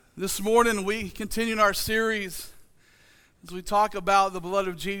This morning we continue our series as we talk about the blood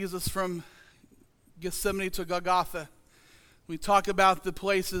of Jesus from Gethsemane to Golgotha. We talk about the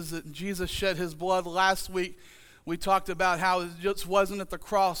places that Jesus shed his blood. Last week we talked about how it just wasn't at the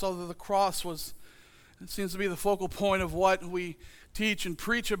cross, although the cross it seems to be the focal point of what we teach and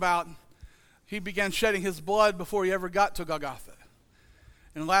preach about. He began shedding his blood before he ever got to Golgotha.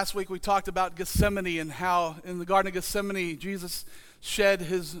 And last week we talked about Gethsemane and how in the Garden of Gethsemane Jesus shed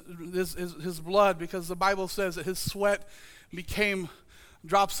his blood because the Bible says that his sweat became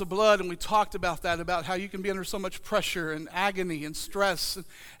drops of blood, and we talked about that, about how you can be under so much pressure and agony and stress and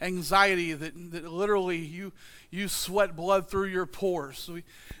anxiety that literally you sweat blood through your pores. So we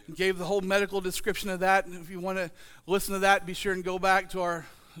gave the whole medical description of that, and if you want to listen to that, be sure and go back to our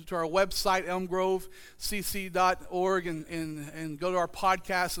website, elmgrovecc.org, and go to our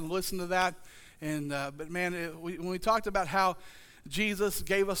podcast and listen to that. And but man, when we talked about how Jesus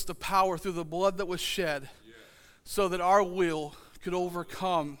gave us the power through the blood that was shed, so that our will could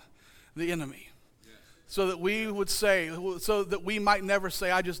overcome the enemy. So that we would say, so that we might never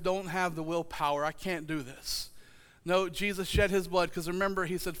say, I just don't have the willpower, I can't do this. No, Jesus shed his blood, because remember,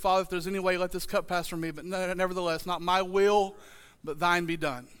 he said, Father, if there's any way, let this cup pass from me, but nevertheless, not my will, but thine be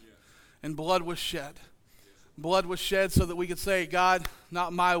done. And blood was shed. Blood was shed so that we could say, God,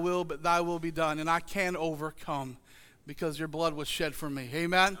 not my will, but thy will be done. And I can overcome because your blood was shed for me.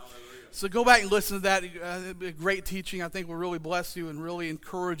 Amen? Hallelujah. So go back and listen to that. It'll be a great teaching. I think will really bless you and really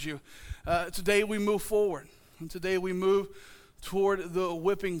encourage you. Today we move forward. And today we move toward the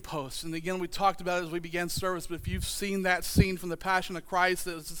whipping post. And again, we talked about it as we began service, but if you've seen that scene from the Passion of Christ,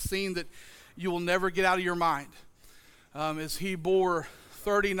 it's a scene that you will never get out of your mind. As he bore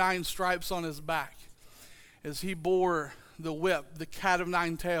 39 stripes on his back, as he bore the whip, the cat of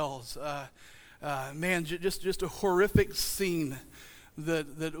nine tails, man, just a horrific scene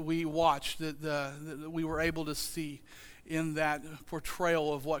that we watched, that we were able to see in that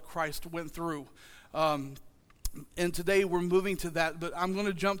portrayal of what Christ went through. And today we're moving to that, but I'm going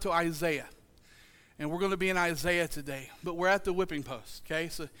to jump to Isaiah. And we're going to be in Isaiah today, but we're at the whipping post, okay?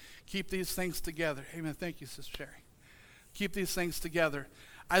 So keep these things together. Amen. Thank you, Sister Sherry. Keep these things together.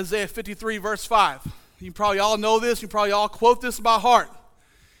 Isaiah 53, verse 5. You probably all know this. You probably all quote this by heart.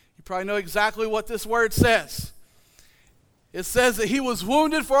 You probably know exactly what this word says. It says that he was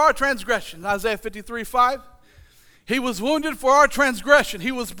wounded for our transgression. Isaiah 53, 5. He was wounded for our transgression.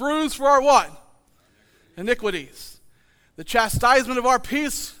 He was bruised for our what? Iniquities. The chastisement of our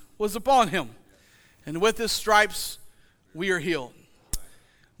peace was upon him. And with his stripes we are healed.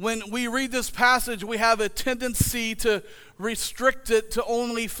 When we read this passage, we have a tendency to restrict it to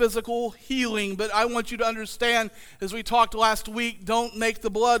only physical healing. But I want you to understand, as we talked last week, don't make the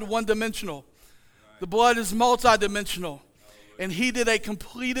blood one-dimensional. The blood is multidimensional. And he did a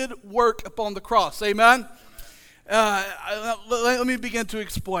completed work upon the cross. Amen? Let me begin to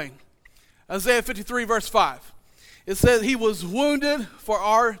explain. Isaiah 53, verse 5. It says, he was wounded for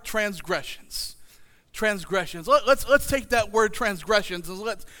our transgressions. Transgressions. Let's take that word transgressions and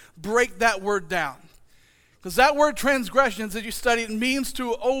let's break that word down. Because that word transgressions, as you study it, means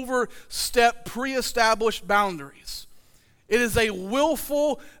to overstep pre-established boundaries. It is a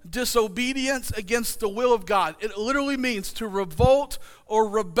willful disobedience against the will of God. It literally means to revolt or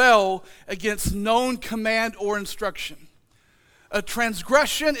rebel against known command or instruction. A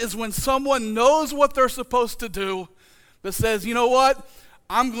transgression is when someone knows what they're supposed to do, but says, you know what?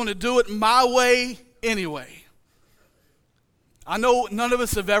 I'm going to do it my way anyway. I know none of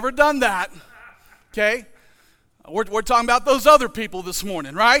us have ever done that, okay? We're talking about those other people this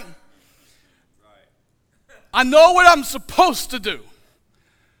morning, right? I know what I'm supposed to do,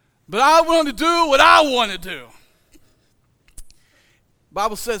 but I want to do what I want to do. The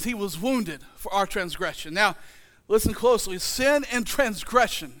Bible says he was wounded for our transgression. Now, listen closely. Sin and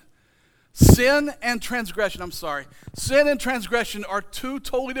transgression are two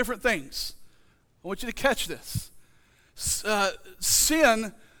totally different things. I want you to catch this.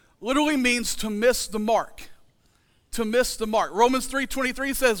 Sin literally means to miss the mark. To miss the mark. Romans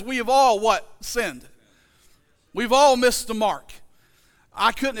 3:23 says we have all what? Sinned. We've all missed the mark.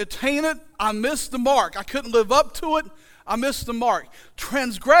 I couldn't attain it. I missed the mark. I couldn't live up to it. I missed the mark.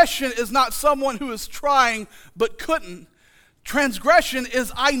 Transgression is not someone who is trying but couldn't. Transgression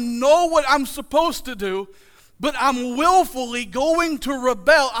is I know what I'm supposed to do, but I'm willfully going to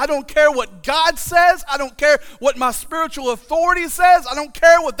rebel. I don't care what God says. I don't care what my spiritual authority says. I don't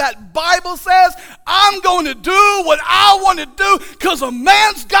care what that Bible says. I'm going to do what I want to do because a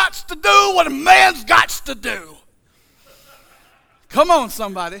man's got to do what a man's got to do. Come on,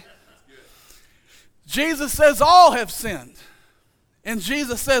 somebody. Jesus says all have sinned And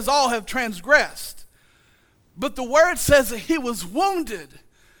Jesus says all have transgressed. But the word says that he was wounded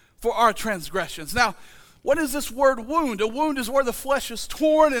for our transgressions. Now, what is this word wound? A wound is where the flesh is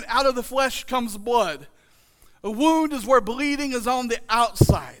torn and out of the flesh comes blood. A wound is where bleeding is on the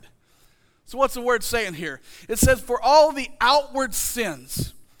outside. So what's the word saying here? It says, for all the outward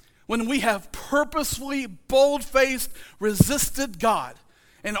sins, when we have purposefully, bold-faced, resisted God,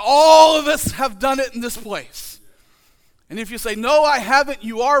 and all of us have done it in this place. And if you say, no, I haven't,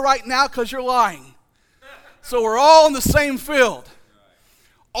 you are right now because you're lying. So we're all in the same field.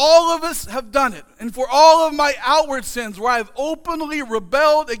 All of us have done it. And for all of my outward sins where I have openly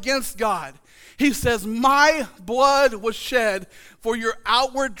rebelled against God, he says, my blood was shed for your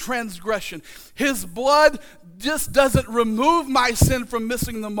outward transgression. His blood just doesn't remove my sin from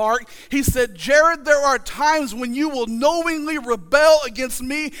missing the mark. He said, Jared, there are times when you will knowingly rebel against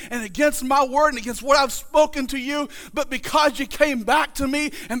me and against my word and against what I've spoken to you. But because you came back to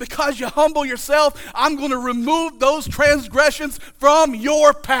me and because you humble yourself, I'm going to remove those transgressions from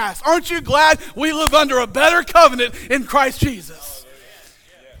your past. Aren't you glad we live under a better covenant in Christ Jesus?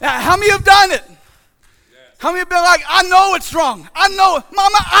 Now, how many have done it? How many have been like, I know it's wrong. I know,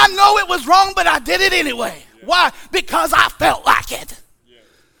 Mama, I know it was wrong, but I did it anyway. Yeah. Why? Because I felt like it. Yeah.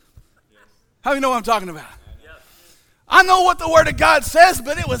 How many know what I'm talking about? Yeah. I know what the Word of God says,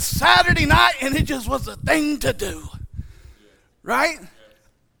 but it was Saturday night and it just was a thing to do. Yeah. Right? Yeah.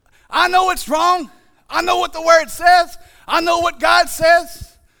 I know it's wrong. I know what the Word says. I know what God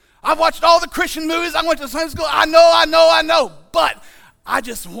says. I've watched all the Christian movies. I went to Sunday school. I know. But I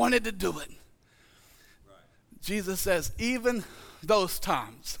just wanted to do it. Jesus says, even those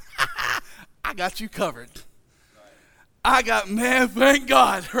times, I got you covered. I got, man, thank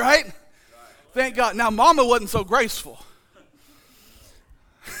God, right? Thank God. Now, Mama wasn't so graceful.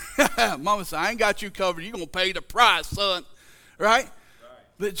 Mama said, I ain't got you covered. You're going to pay the price, son, right?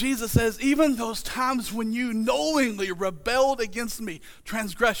 But Jesus says, even those times when you knowingly rebelled against me,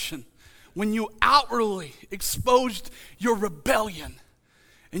 transgression, when you outwardly exposed your rebellion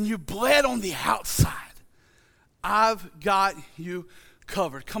and you bled on the outside, I've got you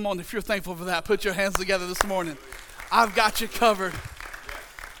covered. Come on, if you're thankful for that, put your hands together this morning. I've got you covered.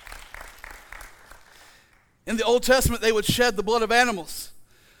 In the Old Testament, they would shed the blood of animals.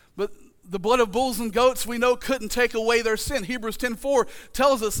 But the blood of bulls and goats, we know, couldn't take away their sin. Hebrews 10:4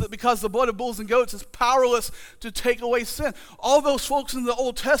 tells us that because the blood of bulls and goats is powerless to take away sin. All those folks in the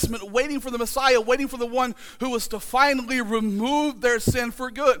Old Testament waiting for the Messiah, waiting for the one who was to finally remove their sin for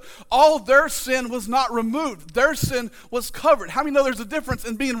good. All their sin was not removed. Their sin was covered. How many know there's a difference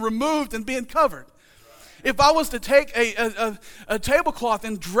in being removed and being covered? If I was to take a tablecloth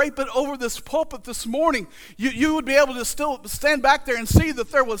and drape it over this pulpit this morning, you would be able to still stand back there and see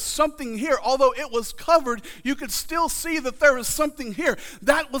that there was something here. Although it was covered, you could still see that there was something here.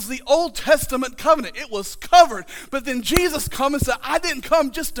 That was the Old Testament covenant. It was covered. But then Jesus came and said, I didn't come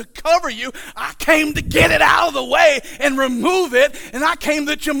just to cover you. I came to get it out of the way and remove it. And I came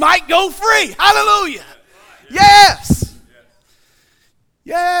that you might go free. Hallelujah. Yes.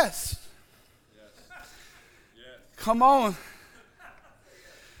 Yes. Come on.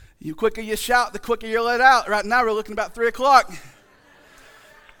 The quicker you shout, the quicker you're let out. Right now we're looking about 3 o'clock.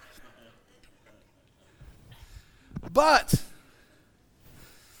 But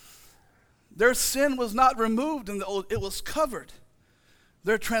their sin was not removed in the old, it was covered.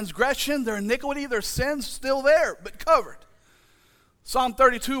 Their transgression, their iniquity, their sins still there, but covered. Psalm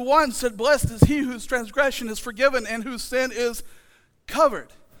 32:1 said, blessed is he whose transgression is forgiven and whose sin is covered.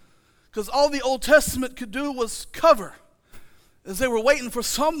 Because all the Old Testament could do was cover, as they were waiting for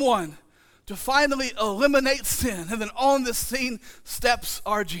someone to finally eliminate sin. And then on the scene steps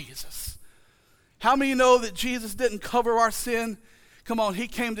our Jesus. How many know that Jesus didn't cover our sin? Come on, he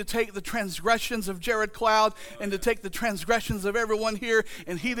came to take the transgressions of Jared Cloud and to take the transgressions of everyone here,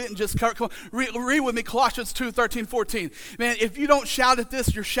 and he didn't just cover. Come on, read with me Colossians 2:13-14. Man, if you don't shout at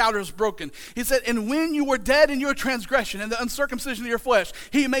this, your shouter is broken. He said, and when you were dead in your transgression and the uncircumcision of your flesh,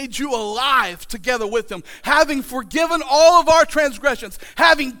 he made you alive together with him, having forgiven all of our transgressions,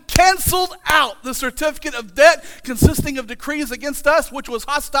 having canceled out the certificate of debt consisting of decrees against us, which was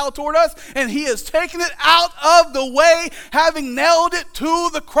hostile toward us, and he has taken it out of the way, having nailed it to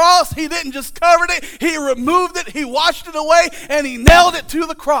the cross. He didn't just cover it, he removed it, he washed it away, and he nailed it to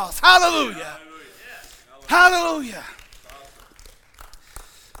the cross. Hallelujah. Hallelujah.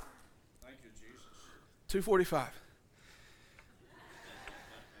 Thank you, Jesus. 2:45.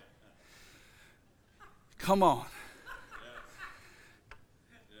 Come on.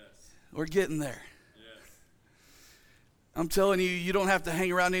 We're getting there. I'm telling you, you don't have to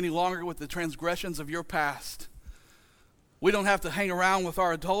hang around any longer with the transgressions of your past. We don't have to hang around with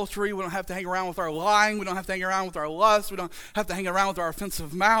our adultery. We don't have to hang around with our lying. We don't have to hang around with our lust. We don't have to hang around with our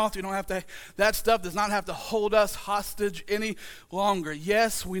offensive mouth. We don't have to, that stuff does not have to hold us hostage any longer.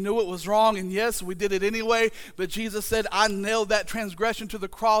 Yes, we knew it was wrong, and yes, we did it anyway, but Jesus said, I nailed that transgression to the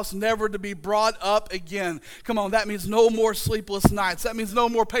cross, never to be brought up again. Come on, that means no more sleepless nights. That means no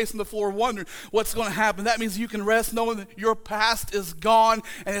more pacing the floor wondering what's going to happen. That means you can rest knowing that your past is gone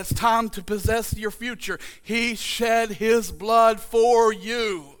and it's time to possess your future. He shed his blood for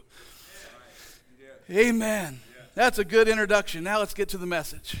you. Amen. That's a good introduction. Now let's get to the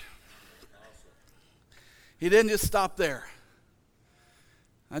message. He didn't just stop there.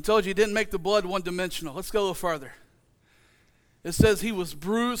 I told you he didn't make the blood one-dimensional. Let's go a little further. It says he was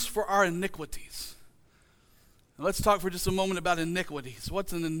bruised for our iniquities. Now let's talk for just a moment about iniquities.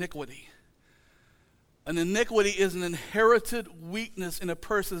 What's an iniquity? An iniquity is an inherited weakness in a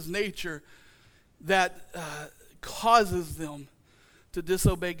person's nature that causes them to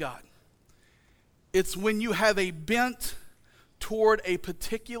disobey God. It's when you have a bent toward a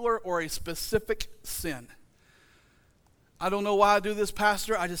particular or a specific sin. I don't know why I do this,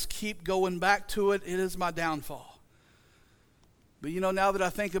 Pastor. I just keep going back to it. It is my downfall. But you know, now that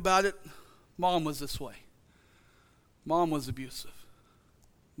I think about it, Mom was this way. Mom was abusive.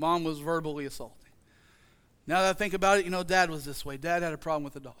 Mom was verbally assaulting. Now that I think about it, you know, Dad was this way. Dad had a problem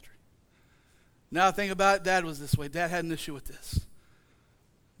with adultery. Now I think about it, Dad was this way. Dad had an issue with this.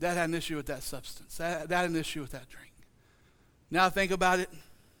 Dad had an issue with that substance. Dad had an issue with that drink. Now I think about it,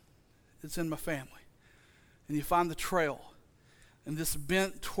 it's in my family. And you find the trail. And this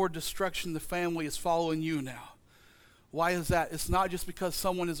bent toward destruction, the family is following you now. Why is that? It's not just because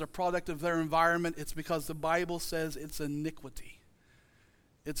someone is a product of their environment. It's because the Bible says it's iniquity.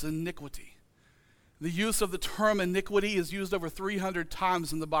 It's iniquity. The use of the term iniquity is used over 300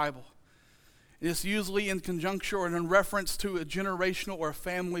 times in the Bible. It's usually in conjunction or in reference to a generational or a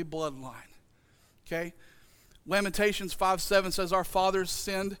family bloodline. Okay? Lamentations 5:7 says, our fathers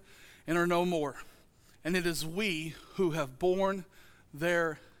sinned and are no more. And it is we who have borne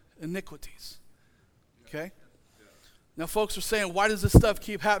their iniquities. Okay? Now folks are saying, why does this stuff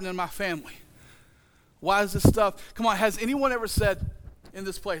keep happening in my family? Why is this stuff? Come on, has anyone ever said in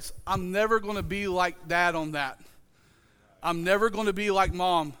this place, I'm never going to be like Dad on that. I'm never going to be like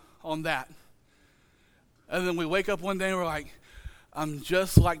Mom on that. And then we wake up one day and we're like, I'm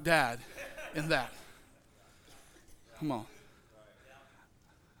just like Dad in that. Come on.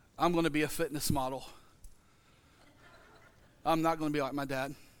 I'm going to be a fitness model. I'm not going to be like my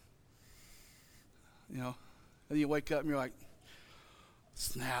dad. You know, and you wake up and you're like,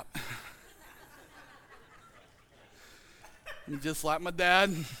 snap. I'm just like my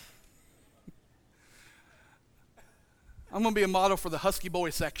dad. I'm going to be a model for the Husky Boy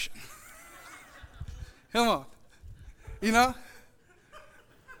section. Come on. You know?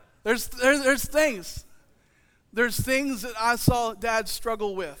 There's things. There's things that I saw Dad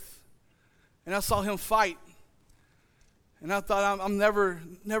struggle with. And I saw him fight. And I thought, I'm never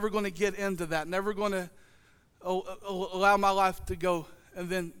going to get into that. Never going to allow my life to go. And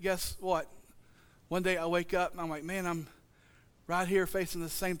then guess what? One day I wake up and I'm like, man, I'm right here facing the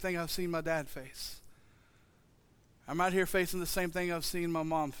same thing I've seen my dad face. I'm right here facing the same thing I've seen my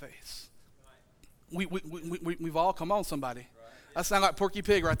mom face. We've all, come on, somebody. That sounds like Porky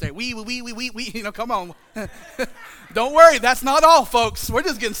Pig right there. We, you know, come on. Don't worry, that's not all, folks. We're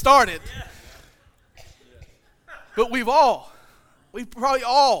just getting started. But we probably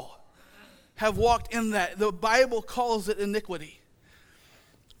all have walked in that. The Bible calls it iniquity.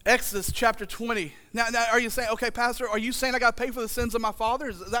 Exodus chapter 20. Now are you saying, okay, Pastor, are you saying I got to pay for the sins of my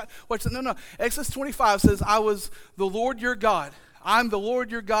fathers? Is that what you're saying? No. Exodus 25 says, I was the Lord your God. I'm the Lord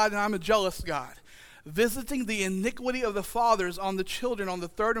your God, and I'm a jealous God, visiting the iniquity of the fathers on the children, on the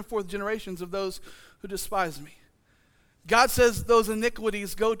third and fourth generations of those who despise me. God says those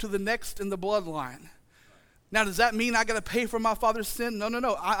iniquities go to the next in the bloodline. Now, does that mean I got to pay for my father's sin?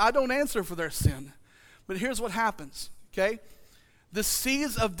 No. I don't answer for their sin. But here's what happens, okay? The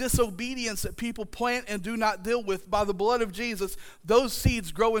seeds of disobedience that people plant and do not deal with by the blood of Jesus, those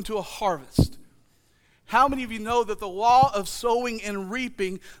seeds grow into a harvest. How many of you know that the law of sowing and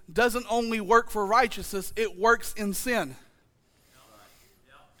reaping doesn't only work for righteousness, it works in sin?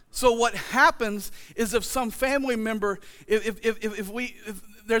 So what happens is if some family member, if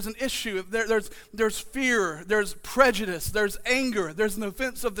there's an issue, there's fear, there's prejudice, there's anger, there's an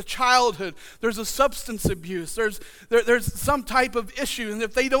offense of the childhood, there's a substance abuse, there's some type of issue, and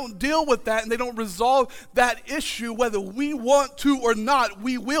if they don't deal with that and they don't resolve that issue, whether we want to or not,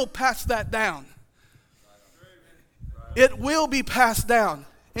 we will pass that down. It will be passed down,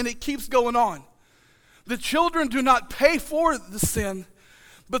 and it keeps going on. The children do not pay for the sin,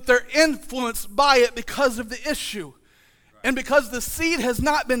 but they're influenced by it because of the issue. And because the seed has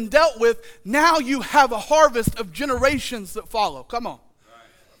not been dealt with, now you have a harvest of generations that follow. Come on.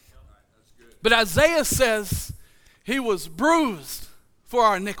 But Isaiah says he was bruised for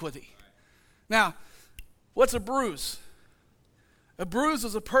our iniquity. Now, what's a bruise? A bruise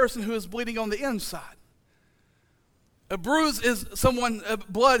is a person who is bleeding on the inside. A bruise is someone,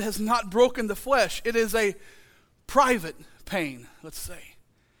 blood has not broken the flesh. It is a private pain, let's say.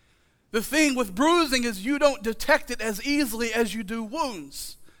 The thing with bruising is you don't detect it as easily as you do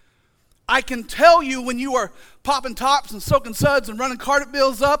wounds. I can tell you when you are popping tops and soaking suds and running carpet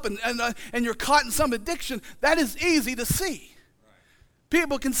bills up and you're caught in some addiction, that is easy to see.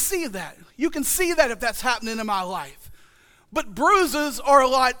 People can see that. You can see that if that's happening in my life. But bruises are a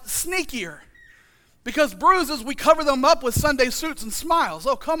lot sneakier. Because bruises, we cover them up with Sunday suits and smiles.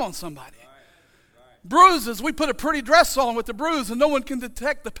 Oh, come on, somebody. Bruises, we put a pretty dress on with the bruise and no one can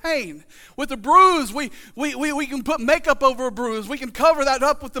detect the pain. With the bruise, we can put makeup over a bruise. We can cover that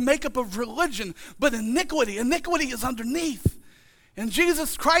up with the makeup of religion. But iniquity is underneath. And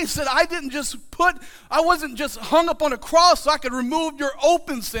Jesus Christ said, I wasn't just hung up on a cross so I could remove your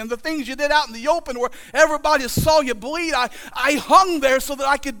open sin, the things you did out in the open where everybody saw you bleed. I hung there so that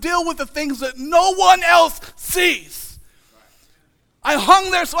I could deal with the things that no one else sees. I hung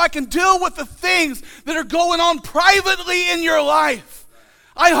there so I can deal with the things that are going on privately in your life.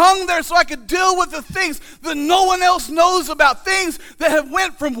 I hung there so I could deal with the things that no one else knows about, things that have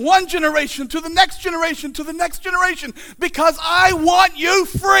went from one generation to the next generation to the next generation, because I want you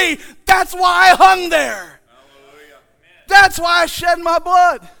free. That's why I hung there. Hallelujah. That's why I shed my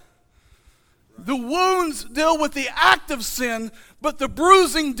blood. The wounds deal with the act of sin, but the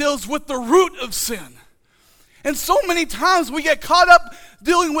bruising deals with the root of sin. And so many times we get caught up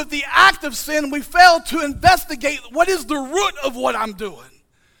dealing with the act of sin, we fail to investigate what is the root of what I'm doing.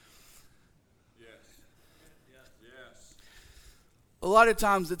 Yes. A lot of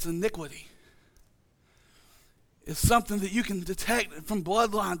times it's iniquity. It's something that you can detect from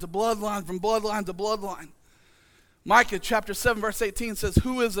bloodline to bloodline, from bloodline to bloodline. Micah chapter 7 verse 18 says,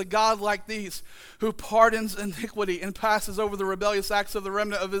 who is a God like these who pardons iniquity and passes over the rebellious acts of the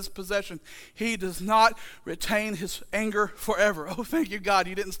remnant of his possession? He does not retain his anger forever. Oh, thank you, God,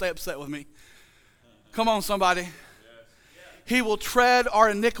 you didn't stay upset with me. Come on, somebody. He will tread our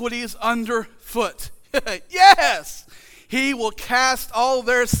iniquities underfoot. Yes. He will cast all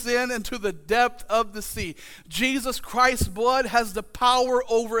their sin into the depth of the sea. Jesus Christ's blood has the power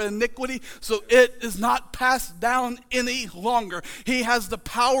over iniquity, so it is not passed down any longer. He has the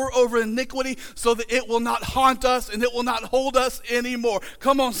power over iniquity so that it will not haunt us and it will not hold us anymore.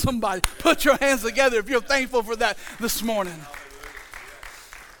 Come on, somebody. Put your hands together if you're thankful for that this morning.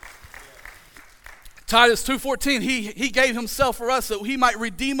 Titus 2:14, he gave himself for us that he might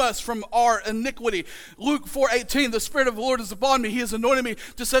redeem us from our iniquity. Luke 4:18, the Spirit of the Lord is upon me. He has anointed me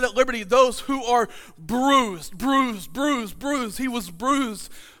to set at liberty those who are bruised. He was bruised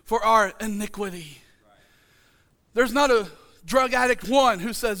for our iniquity. There's not a drug addict one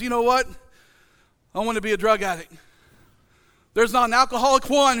who says, you know what? I want to be a drug addict. There's not an alcoholic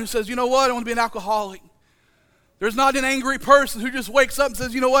one who says, you know what? I want to be an alcoholic. There's not an angry person who just wakes up and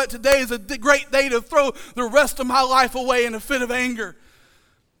says, you know what, today is a great day to throw the rest of my life away in a fit of anger.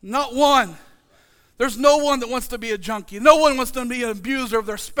 Not one. There's no one that wants to be a junkie. No one wants to be an abuser of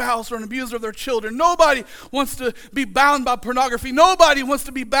their spouse or an abuser of their children. Nobody wants to be bound by pornography. Nobody wants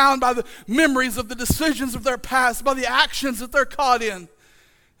to be bound by the memories of the decisions of their past, by the actions that they're caught in.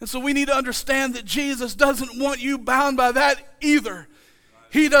 And so we need to understand that Jesus doesn't want you bound by that either.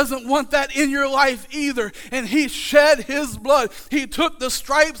 He doesn't want that in your life either. And he shed his blood. He took the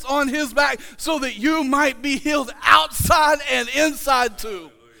stripes on his back so that you might be healed outside and inside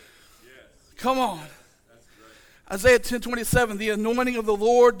too. Come on. Isaiah 10:27, the anointing of the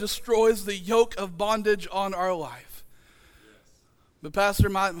Lord destroys the yoke of bondage on our life. But Pastor,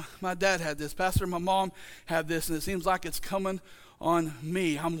 my dad had this. Pastor, my mom had this. And it seems like it's coming on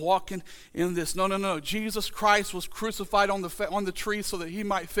me. I'm walking in this. No. Jesus Christ was crucified on the tree so that he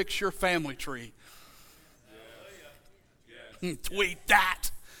might fix your family tree. Yes. Tweet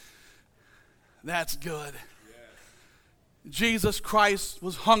that. That's good. Yes. Jesus Christ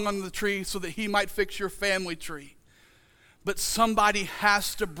was hung on the tree so that he might fix your family tree. But somebody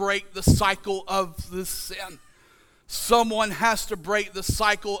has to break the cycle of this sin. Someone has to break the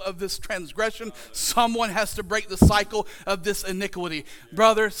cycle of this transgression. Someone has to break the cycle of this iniquity.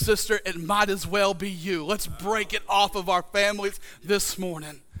 Brother, sister, it might as well be you. Let's break it off of our families this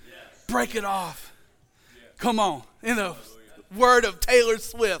morning. Break it off. Come on. In the word of Taylor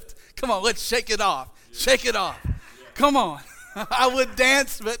Swift. Come on, let's shake it off. Shake it off. Come on. I would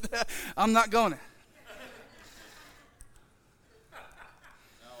dance, but I'm not going to.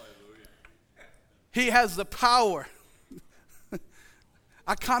 He has the power.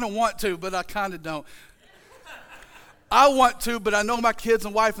 I kind of want to, but I kind of don't. I want to, but I know my kids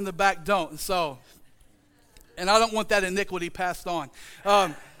and wife in the back don't. And I don't want that iniquity passed on.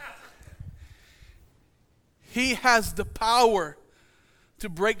 He has the power to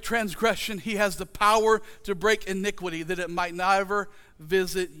break transgression. He has the power to break iniquity, that it might never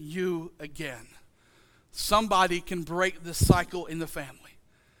visit you again. Somebody can break this cycle in the family.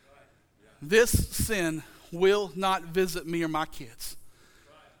 This sin will not visit me or my kids.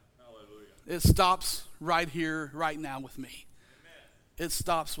 It stops right here, right now with me. It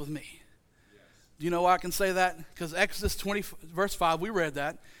stops with me. Do you know why I can say that? Because Exodus 20, verse 5, we read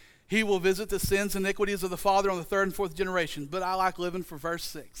that. He will visit the sins and iniquities of the father on the third and fourth generation. But I like living for verse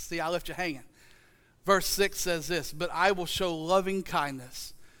 6. See, I left you hanging. Verse 6 says this, but I will show loving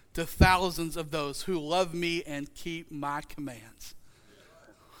kindness to thousands of those who love me and keep my commands.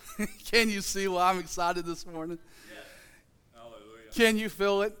 Can you see why I'm excited this morning? Yes. Hallelujah. Can you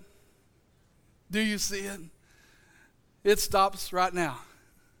feel it? Do you see it? It stops right now.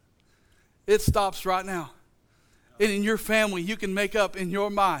 It stops right now. And in your family, you can make up in your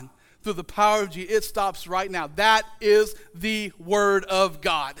mind through the power of Jesus. It stops right now. That is the word of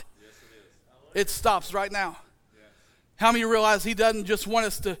God. Yes, it is. It stops right now. Yes. How many realize He doesn't just want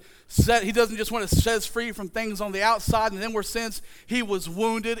us to He doesn't just want to set us free from things on the outside and inward sense. He was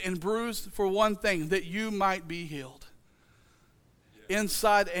wounded and bruised for one thing, that you might be healed. Yes.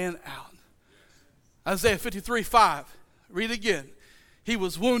 Inside and out. Yes. Isaiah 53:5. Read again. He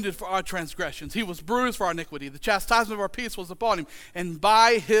was wounded for our transgressions. He was bruised for our iniquity. The chastisement of our peace was upon Him. And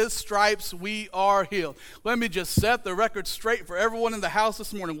by His stripes we are healed. Let me just set the record straight for everyone in the house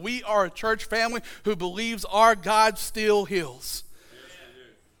this morning. We are a church family who believes our God still heals.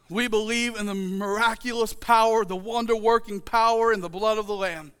 We believe in the miraculous power, the wonder-working power in the blood of the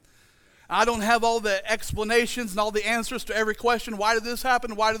Lamb. I don't have all the explanations and all the answers to every question. Why did this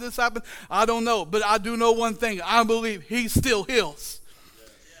happen? Why did this happen? I don't know. But I do know one thing. I believe He still heals.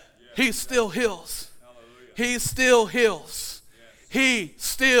 He still heals. He still heals. He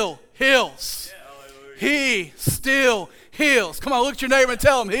still heals. He still heals. Come on, look at your neighbor and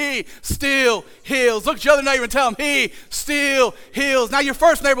tell him, He still heals. Look at your other neighbor and tell him, He still heals. Now your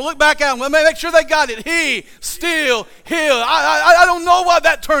first neighbor, look back at him. Let me make sure they got it. He still heals. I don't know why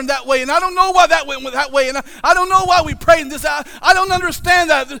that turned that way, and I don't know why that went that way, and I don't know why we prayed this. I don't understand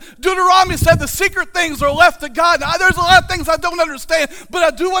that. Deuteronomy said the secret things are left to God. Now, there's a lot of things I don't understand, but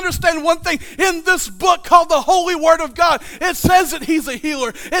I do understand one thing. In this book called the Holy Word of God, it says that He's a healer.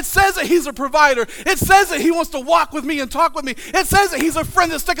 It says that He's a provider. It says that He wants to walk with me and talk with me. It says that He's a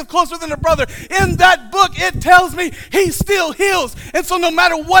friend that sticketh closer than a brother. In that book, it tells me He still heals. And so no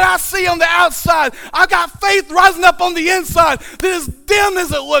matter what I see on the outside, I got faith rising up on the inside that as dim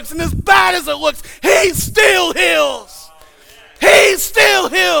as it looks and as bad as it looks, He still heals. He still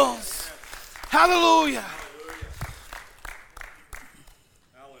heals. Hallelujah.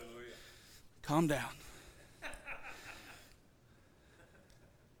 Hallelujah. Calm down.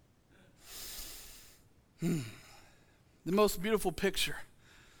 The most beautiful picture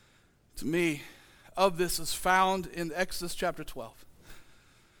to me of this is found in Exodus chapter 12.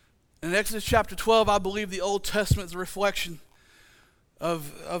 In Exodus chapter 12, I believe the Old Testament is a reflection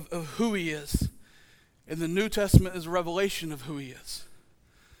of who He is. And the New Testament is a revelation of who He is.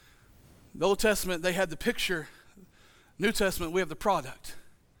 The Old Testament, they had the picture. New Testament, we have the product.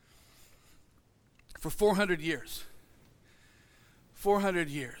 For 400 years. 400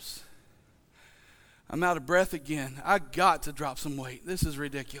 years. I'm out of breath again. I got to drop some weight. This is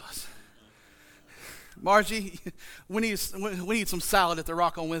ridiculous. Margie, we need some salad at the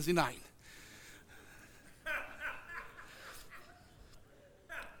Rock on Wednesday night.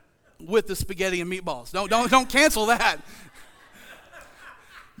 With the spaghetti and meatballs. Don't cancel that.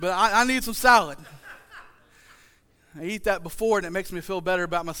 But I need some salad. I eat that before and it makes me feel better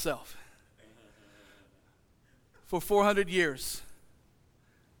about myself. For 400 years,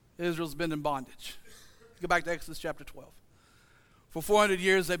 Israel's been in bondage. Go back to Exodus chapter 12. For 400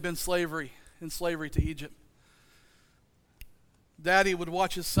 years, they've been in slavery to Egypt. Daddy would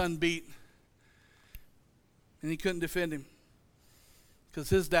watch his son beat, and he couldn't defend him.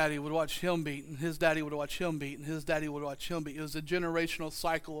 Because his daddy would watch him beat, and his daddy would watch him beat, and his daddy would watch him beat. It was a generational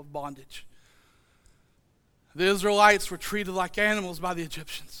cycle of bondage. The Israelites were treated like animals by the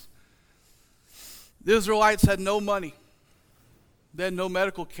Egyptians. The Israelites had no money. They had no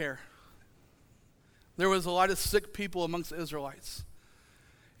medical care. There was a lot of sick people amongst the Israelites.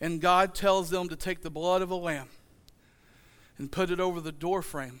 And God tells them to take the blood of a lamb and put it over the door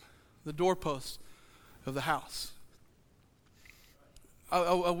frame, the doorpost of the house.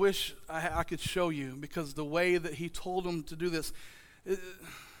 I wish I could show you, because the way that he told them to do this,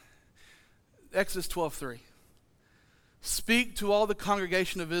 Exodus 12:3. Speak to all the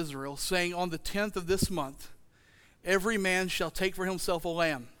congregation of Israel, saying, on the 10th of this month, every man shall take for himself a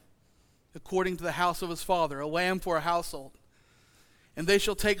lamb, according to the house of his father, a lamb for a household. And they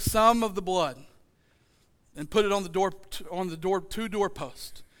shall take some of the blood and put it on the two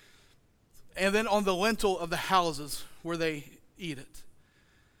doorposts, and then on the lintel of the houses where they eat it.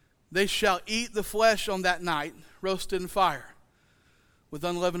 They shall eat the flesh on that night, roasted in fire, with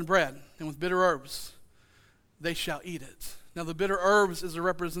unleavened bread and with bitter herbs. They shall eat it. Now the bitter herbs is a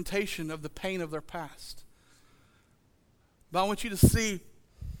representation of the pain of their past. But I want you to see,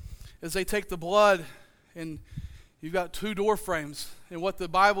 as they take the blood, and you've got two door frames, and what the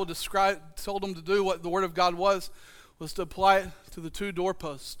Bible told them to do, what the Word of God was to apply it to the two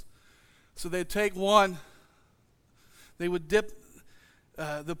doorposts. So they'd take one, they would dip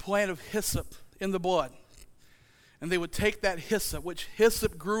the plant of hyssop in the blood, and they would take that hyssop, which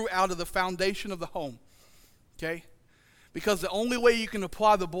hyssop grew out of the foundation of the home. Okay? Because the only way you can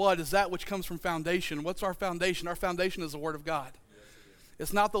apply the blood is that which comes from foundation. What's our foundation? Our foundation is the Word of God. Yes,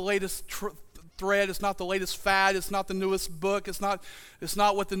 it's not the latest thread. It's not the latest fad. It's not the newest book. It's not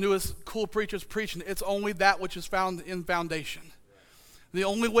what the newest cool preacher's preaching. It's only that which is found in foundation. Right. The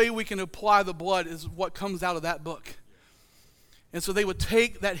only way we can apply the blood is what comes out of that book. Yeah. And so they would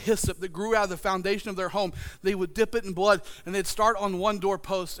take that hyssop that grew out of the foundation of their home, they would dip it in blood, and they'd start on one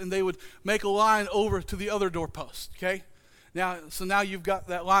doorpost, and they would make a line over to the other doorpost, okay? So now you've got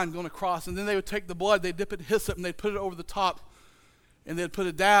that line going across, and then they would take the blood, they'd dip it in hyssop, and they'd put it over the top, and they'd put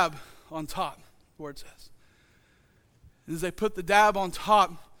a dab on top, the word says. And as they put the dab on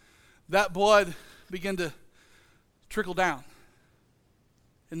top, that blood began to trickle down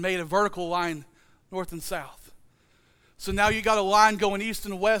and made a vertical line north and south. So now you got a line going east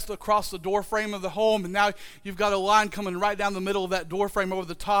and west across the door frame of the home, and now you've got a line coming right down the middle of that door frame over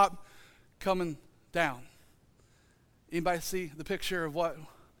the top, coming down. Anybody see the picture of what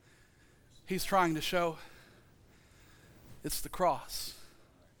he's trying to show? It's the cross.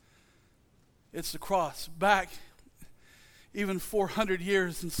 It's the cross. Back even 400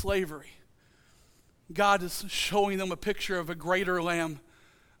 years in slavery, God is showing them a picture of a greater lamb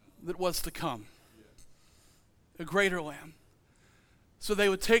that was to come. A greater lamb. So they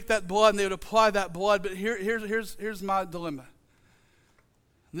would take that blood and they would apply that blood. But here's my dilemma.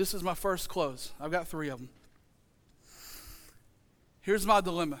 This is my first close. I've got 3 of them. Here's my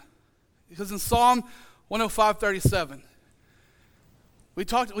dilemma. Because in Psalm 105:37,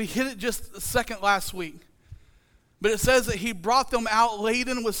 we hit it just a second last week. But it says that he brought them out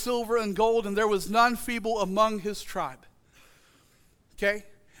laden with silver and gold, and there was none feeble among his tribe. Okay?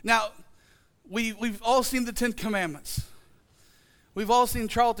 Now, we've all seen the 10 Commandments. We've all seen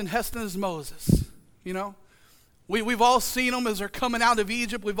Charlton Heston as Moses, you know. We've all seen them as they're coming out of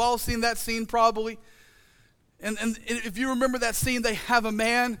Egypt. We've all seen that scene probably. And if you remember that scene, they have a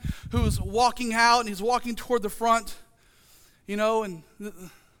man who's walking out, and he's walking toward the front, you know, and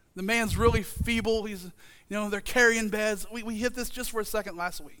the man's really feeble. They're carrying beds. We hit this just for a second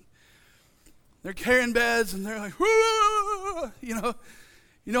last week. They're carrying beds, and they're like, you know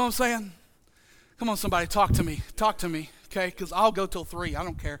what I'm saying? Come on, somebody, talk to me, okay? Because I'll go till 3. I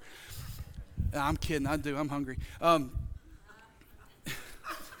don't care. I'm kidding. I do. I'm hungry.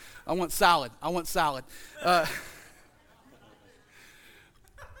 I want salad.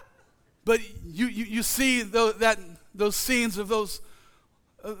 But you see those scenes of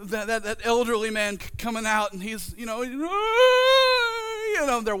that elderly man coming out, and he's they're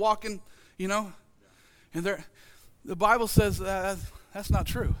walking, and the Bible says that's not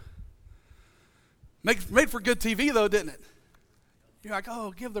true. Made for good TV, though, didn't it? You're like,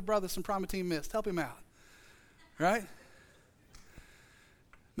 oh, give the brother some Primatene Mist. Help him out. Right?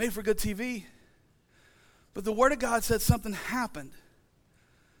 Made for good TV. But the Word of God said something happened.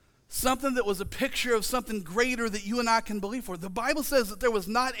 Something that was a picture of something greater that you and I can believe for. The Bible says that there was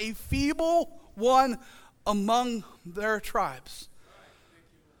not a feeble one among their tribes.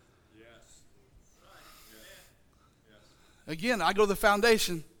 Again, I go to the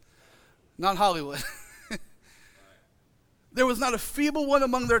foundation, not Hollywood. There was not a feeble one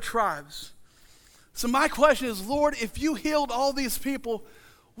among their tribes. So my question is, Lord, if you healed all these people,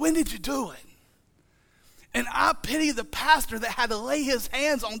 when did you do it? And I pity the pastor that had to lay his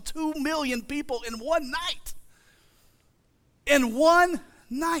hands on 2 million people in one night. In one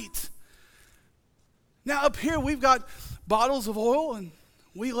night. Now up here we've got bottles of oil, and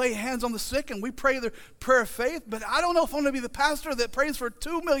We lay hands on the sick and we pray the prayer of faith, but I don't know if I'm going to be the pastor that prays for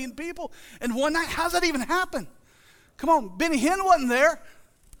 2 million people in one night. How's that even happen? Come on, Benny Hinn wasn't there.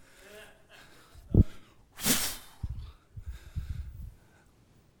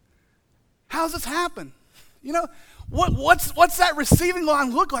 How's this happen? You know, what's that receiving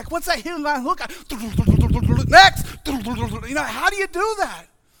line look like? What's that healing line look like? Next. You know, how do you do that?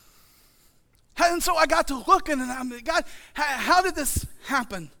 And so I got to looking, and I'm God, how did this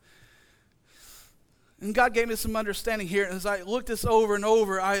happen? And God gave me some understanding here. And as I looked this over and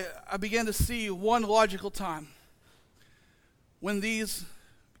over, I began to see one logical time when these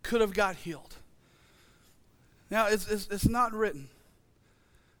could have got healed. Now, it's not written,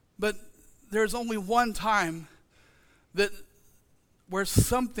 but there's only one time where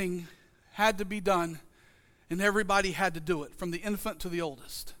something had to be done, and everybody had to do it, from the infant to the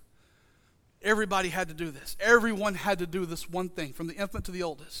oldest. Everybody had to do this. Everyone had to do this one thing, from the infant to the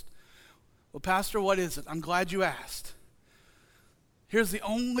oldest. Well, Pastor, what is it? I'm glad you asked. Here's the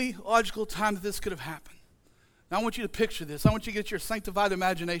only logical time that this could have happened. Now I want you to picture this. I want you to get your sanctified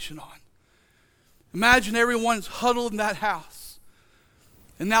imagination on. Imagine everyone's huddled in that house.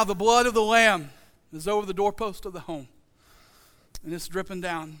 And now the blood of the Lamb is over the doorpost of the home. And it's dripping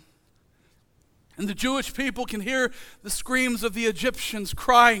down. And the Jewish people can hear the screams of the Egyptians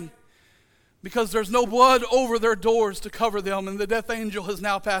crying, because there's no blood over their doors to cover them, and the death angel has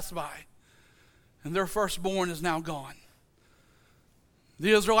now passed by, and their firstborn is now gone.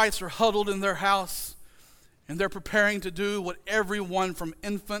 The Israelites are huddled in their house, and they're preparing to do what everyone from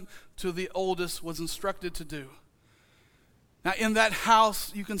infant to the oldest was instructed to do. Now, in that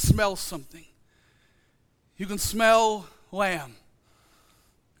house, you can smell something. You can smell lamb,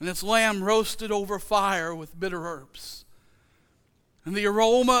 and it's lamb roasted over fire with bitter herbs. And the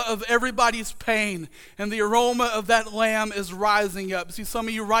aroma of everybody's pain and the aroma of that lamb is rising up. See, some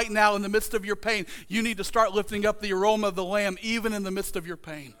of you right now in the midst of your pain, you need to start lifting up the aroma of the lamb even in the midst of your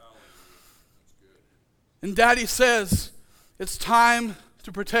pain. And Daddy says, it's time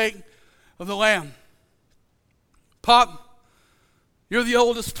to partake of the lamb. Pop, you're the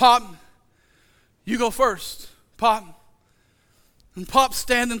oldest. Pop, you go first. Pop. And Pop's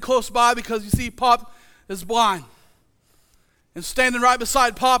standing close by because you see Pop is blind. And standing right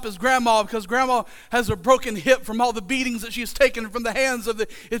beside Pop is Grandma, because Grandma has a broken hip from all the beatings that she's taken from the hands of the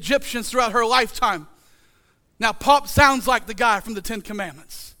Egyptians throughout her lifetime. Now Pop sounds like the guy from the 10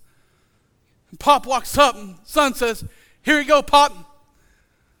 Commandments. And Pop walks up and son says, here you go, Pop.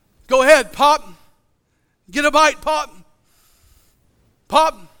 Go ahead, Pop. Get a bite, Pop.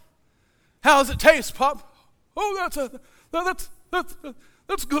 Pop, how does it taste, Pop? Oh,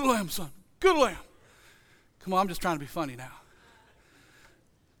 that's good lamb, son. Good lamb. Come on, I'm just trying to be funny now.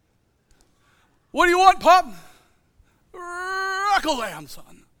 What do you want, Pop? Rack a lamb,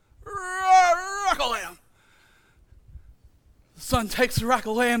 son. Rack a lamb. The son takes the rack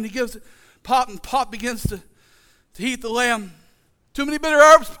of lamb and he gives it Pop, and Pop begins to eat the lamb. Too many bitter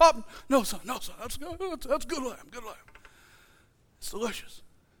herbs, Pop? No, son. That's good. That's good lamb. Good lamb. It's delicious.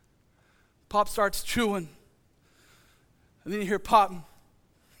 Pop starts chewing. And then you hear Pop.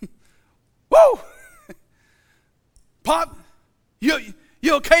 Woo! Pop, you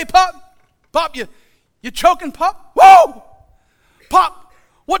okay, Pop? Pop, you choking, Pop? Whoa! Pop,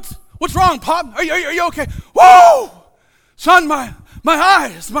 what's wrong, Pop? Are you okay? Whoa! Son, my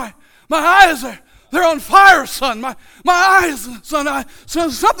eyes they're on fire, son. My eyes, son,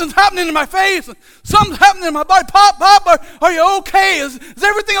 something's happening in my face. Something's happening in my body. Pop, are you okay? Is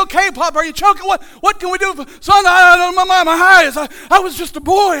everything okay, Pop? Are you choking? What can we do? Son, my eyes. I was just a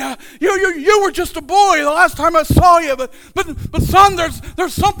boy. You were just a boy the last time I saw you. But son,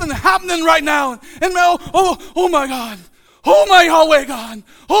 there's something happening right now. And oh my God. Oh my Yahweh God.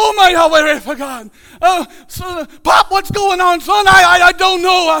 Oh my Yahweh Rapha God. Son, Pop, what's going on, son? I don't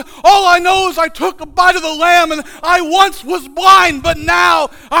know. All I know is I took a bite of the lamb and I once was blind, but now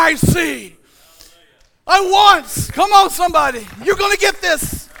I see. Come on, somebody. You're going to get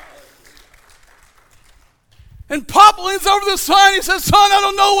this. And Pop leans over to the son. He says, son, I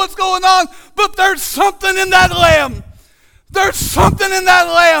don't know what's going on, but there's something in that lamb. There's something in that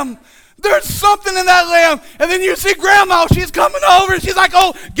lamb. There's something in that lamb. And then you see Grandma. She's coming over. She's like,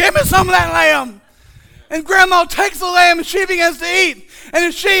 oh, give me some of that lamb. And Grandma takes the lamb and she begins to eat. And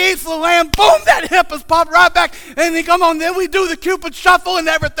as she eats the lamb, boom, that hip is popped right back. And then come on, then we do the Cupid shuffle and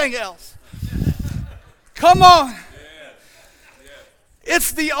everything else. Come on.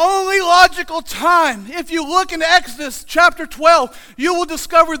 It's the only logical time. If you look in Exodus chapter 12, you will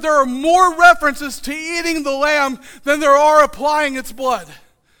discover there are more references to eating the lamb than there are applying its blood.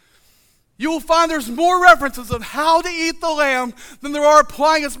 you will find there's more references on how to eat the lamb than there are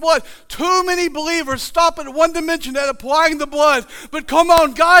applying its blood. Too many believers stop at one dimension at applying the blood. But come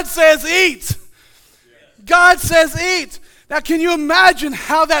on, God says eat. God says eat. Now can you imagine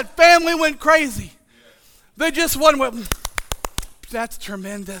how that family went crazy? They just went, that's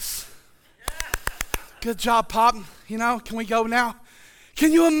tremendous. Good job, Pop. Can we go now?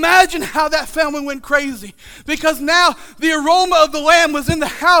 Can you imagine how that family went crazy? Because now the aroma of the lamb was in the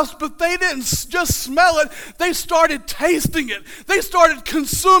house, but they didn't just smell it. They started tasting it. They started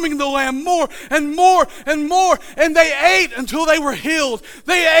consuming the lamb more and more and more. And they ate until they were healed.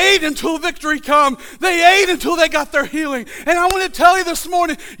 They ate until victory come. They ate until they got their healing. And I want to tell you this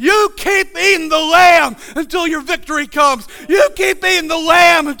morning, you keep eating the lamb until your victory comes. You keep eating the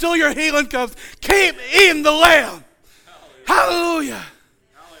lamb until your healing comes. Keep eating the lamb. Hallelujah.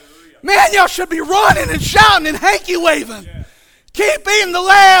 Man, y'all should be running and shouting and hanky waving. Yeah. Keep eating the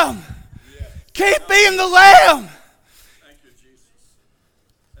lamb. Yeah. Keep eating the lamb. Thank you, Jesus.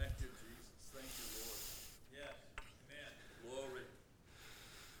 Thank you, Jesus. Thank you, Lord. Yeah. Amen. Glory.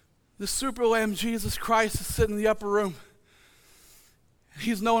 The super lamb, Jesus Christ, is sitting in the upper room.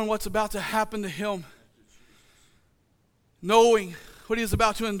 He's knowing what's about to happen to him. Knowing what he's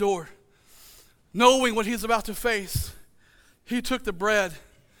about to endure. Knowing what he's about to face. He took the bread.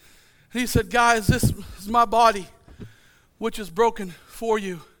 He said, guys, this is my body, which is broken for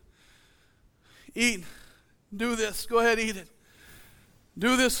you. Eat. Do this. Go ahead, eat it.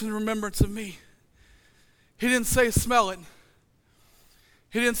 Do this in remembrance of me. He didn't say smell it.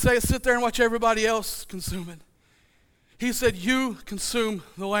 He didn't say sit there and watch everybody else consume it. He said, you consume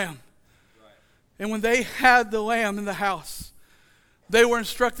the lamb. Right. And when they had the lamb in the house, they were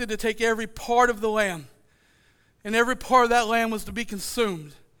instructed to take every part of the lamb. And every part of that lamb was to be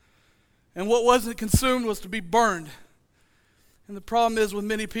consumed. And what wasn't consumed was to be burned. And the problem is with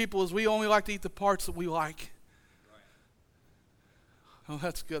many people is we only like to eat the parts that we like. Right. Oh,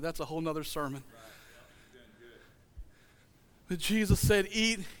 that's good. That's a whole nother sermon. Right. Yeah, good. But Jesus said,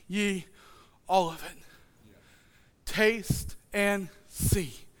 eat ye all of it. Yeah. Taste and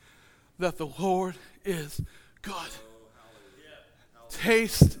see that the Lord is good. Oh,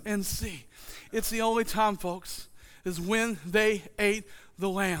 taste and see. It's the only time, folks, is when they ate the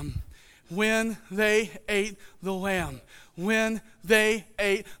lamb. When they ate the lamb. When they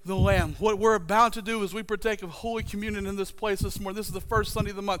ate the lamb. What we're about to do is we partake of Holy Communion in this place this morning. This is the first Sunday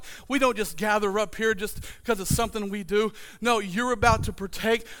of the month. We don't just gather up here just because it's something we do. No, you're about to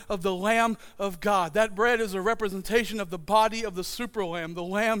partake of the Lamb of God. That bread is a representation of the body of the super lamb, the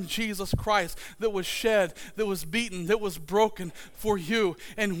Lamb Jesus Christ that was shed, that was beaten, that was broken for you.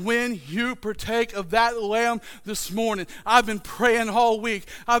 And when you partake of that lamb this morning, I've been praying all week.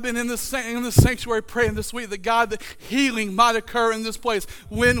 I've been in the sanctuary praying this week that God, that healing might occur in this place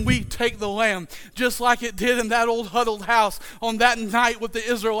when we take the lamb, just like it did in that old huddled house on that night with the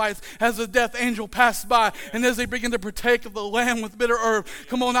Israelites as the death angel passed by and as they begin to partake of the lamb with bitter herb.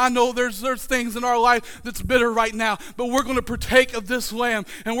 Come on, I know there's things in our life that's bitter right now, but we're going to partake of this lamb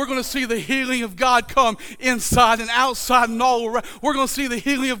and we're going to see the healing of God come inside and outside and all around. We're going to see the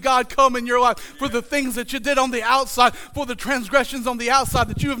healing of God come in your life for the things that you did on the outside, for the transgressions on the outside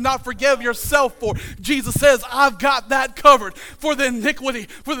that you have not forgiven yourself for. Jesus says, I've got that covered. For the iniquity,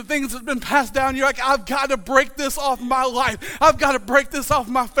 for the things that have been passed down, you're like, I've got to break this off my life. I've got to break this off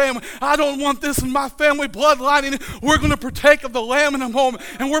my family. I don't want this in my family bloodline. We're going to partake of the lamb in a moment,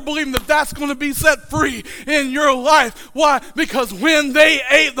 and we're believing that that's going to be set free in your life. Why? Because when they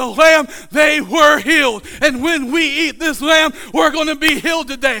ate the lamb, they were healed. And when we eat this lamb, we're going to be healed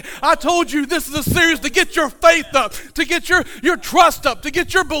today. I told you this is a series to get your faith up, to get your trust up, to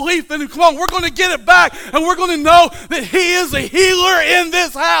get your belief in. Come on, we're going to get it back, and we're going to know that He is a healer in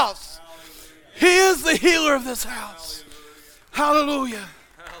this house. Hallelujah. He is the healer of this house. Hallelujah.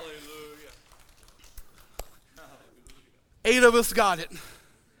 Hallelujah. Hallelujah. 8 of us got it.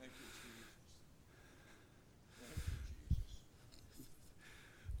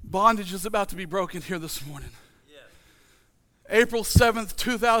 Bondage is about to be broken here this morning. April 7th,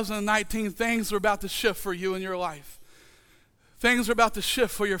 2019, things are about to shift for you in your life. Things are about to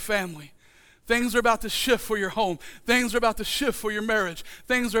shift for your family. Things are about to shift for your home. Things are about to shift for your marriage.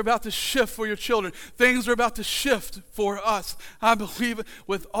 Things are about to shift for your children. Things are about to shift for us. I believe it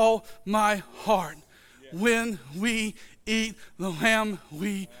with all my heart. Yeah. When we eat the lamb,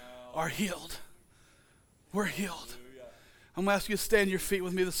 we are healed. We're healed. Hallelujah. I'm going to ask you to stand to your feet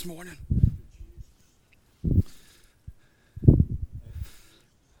with me this morning.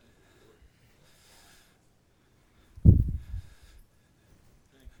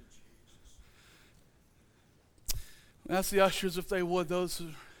 Ask the ushers if they would, those who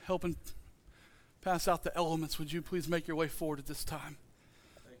are helping pass out the elements, would you please make your way forward at this time?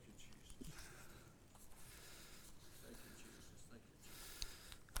 Thank you, Jesus. Thank you, Jesus. Thank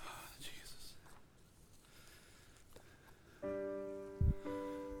you, Jesus.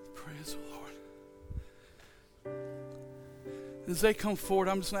 Praise the Lord. As they come forward,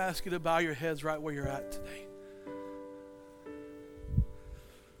 I'm just going to ask you to bow your heads right where you're at today.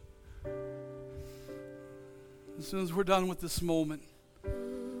 As soon as we're done with this moment,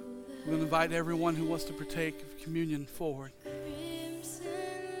 I'm going to invite everyone who wants to partake of communion forward.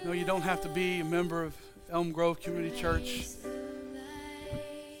 No, you don't have to be a member of Elm Grove Community Church.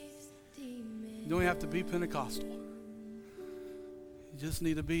 You don't have to be Pentecostal. You just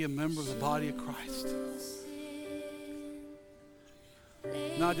need to be a member of the body of Christ.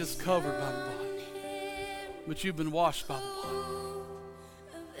 Not just covered by the blood, but you've been washed by the blood.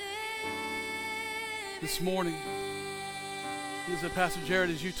 This morning, you said, Pastor Jared,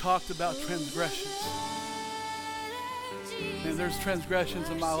 as you talked about transgressions, and there's transgressions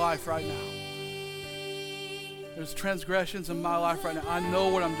in my life right now. There's transgressions in my life right now. I know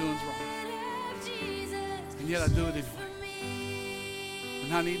what I'm doing is wrong, and yet I do it anyway.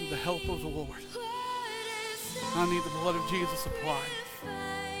 And I need the help of the Lord. I need the blood of Jesus applied,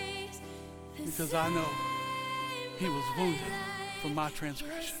 because I know he was wounded for my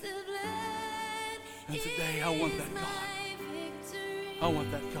transgression. And today I want that gone. I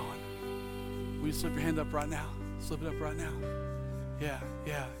want that gone. Will you slip your hand up right now? Slip it up right now. Yeah,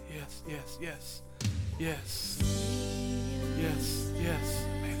 yes.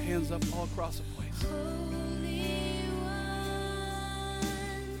 Man, hands up all across the place.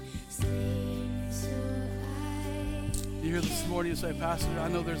 You're here this morning, you say, Pastor, I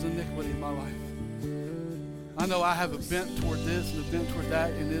know there's iniquity in my life. I know I have a bent toward this and a bent toward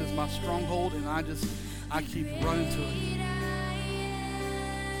that, and it is my stronghold, and I keep running to it.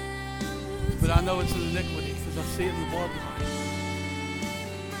 But I know it's an iniquity because I see it in the bloodline.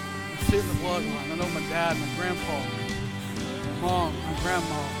 I see it in the bloodline. I know my dad, my grandpa, my mom, my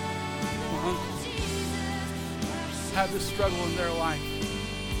grandma, my uncle have this struggle in their life.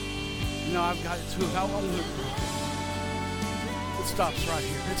 You know, I've got it too. How long will it grow? It stops right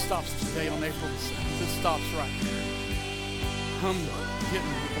here. It stops today on April the 7th. It stops right here. I'm getting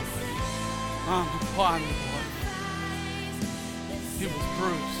the blood. I'm applying the blood. He was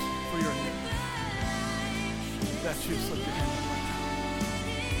bruised for your iniquity. That's you. Slip your hand up right now.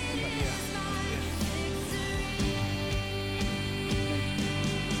 Yeah.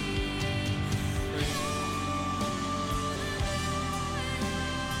 Praise the Lord.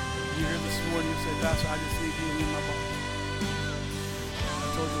 You're here this morning, you say, Pastor, I just need healing in my body.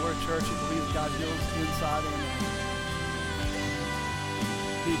 I told you we're a church who believes God heals inside and out.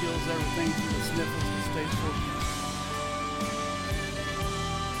 He heals everything through the sniffles and stage 4 cancer.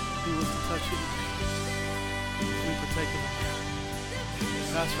 He wants to touch you today. We partake of it.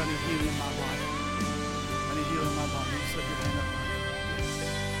 Pastor, I need healing in my body. I need healing in my body. You slip your hand up.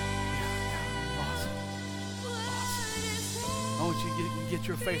 Yeah. Awesome. I want you to get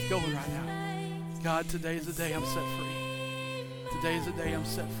your faith going right now. God, today is the day I'm set free. Today is the day I'm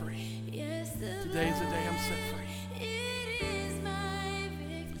set free. Today is the day I'm set free.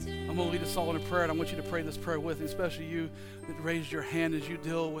 I'm going to lead us all in a prayer, and I want you to pray this prayer with me, especially you that raised your hand as you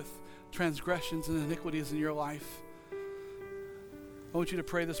deal with transgressions and iniquities in your life. I want you to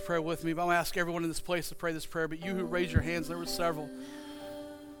pray this prayer with me. But I'm going to ask everyone in this place to pray this prayer, but you who raised your hands, there were several.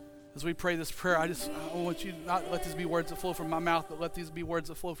 As we pray this prayer, I want you to not let these be words that flow from my mouth, but let these be words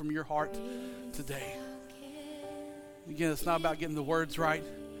that flow from your heart today. Again, it's not about getting the words right.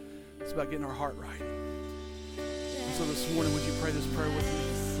 It's about getting our heart right. And so this morning, would you pray this prayer with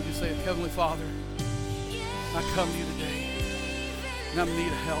me? Would you say, Heavenly Father, I come to you today, and I'm in need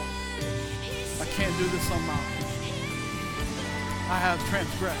of help. I can't do this on my own. I have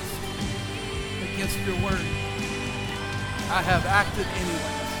transgressed against your word. I have acted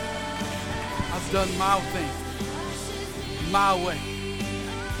anyways. I've done my thing, my way.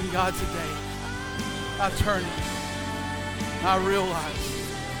 And God, today, I turn to you. I realize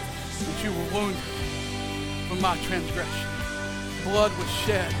that you were wounded for my transgression. Blood was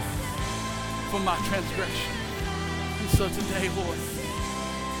shed for my transgression. And so today, Lord,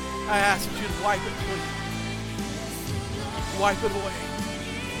 I ask that you to wipe it clean. Wipe it away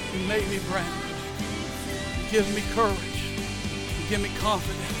and make me brand new. Give me courage. Give me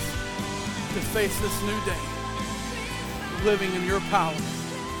confidence to face this new day, living in your power,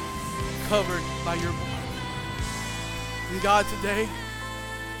 covered by your blood. And God, today,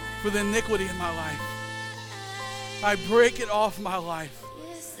 for the iniquity in my life, I break it off my life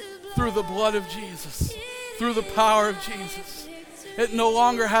through the blood of Jesus, through the power of Jesus. It no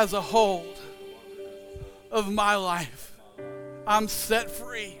longer has a hold. of my life. I'm set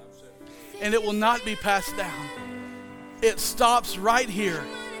free, and it will not be passed down. It stops right here,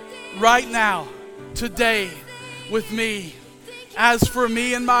 right now, today, with me. As for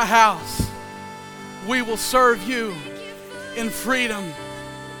me and my house, we will serve you in freedom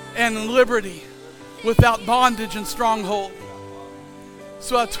and liberty, without bondage and stronghold.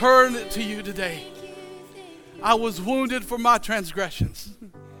 So I turn it to you today. I was wounded for my transgressions.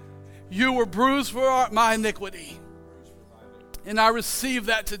 You were bruised for my iniquity. And I receive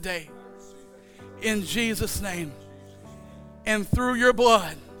that today in Jesus' name. And through your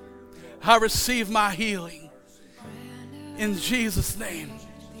blood, I receive my healing. In Jesus' name.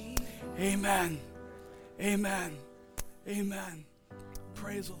 Amen. Amen. Amen.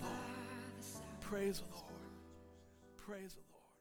 Praise the Lord. Praise the Lord. Praise the Lord.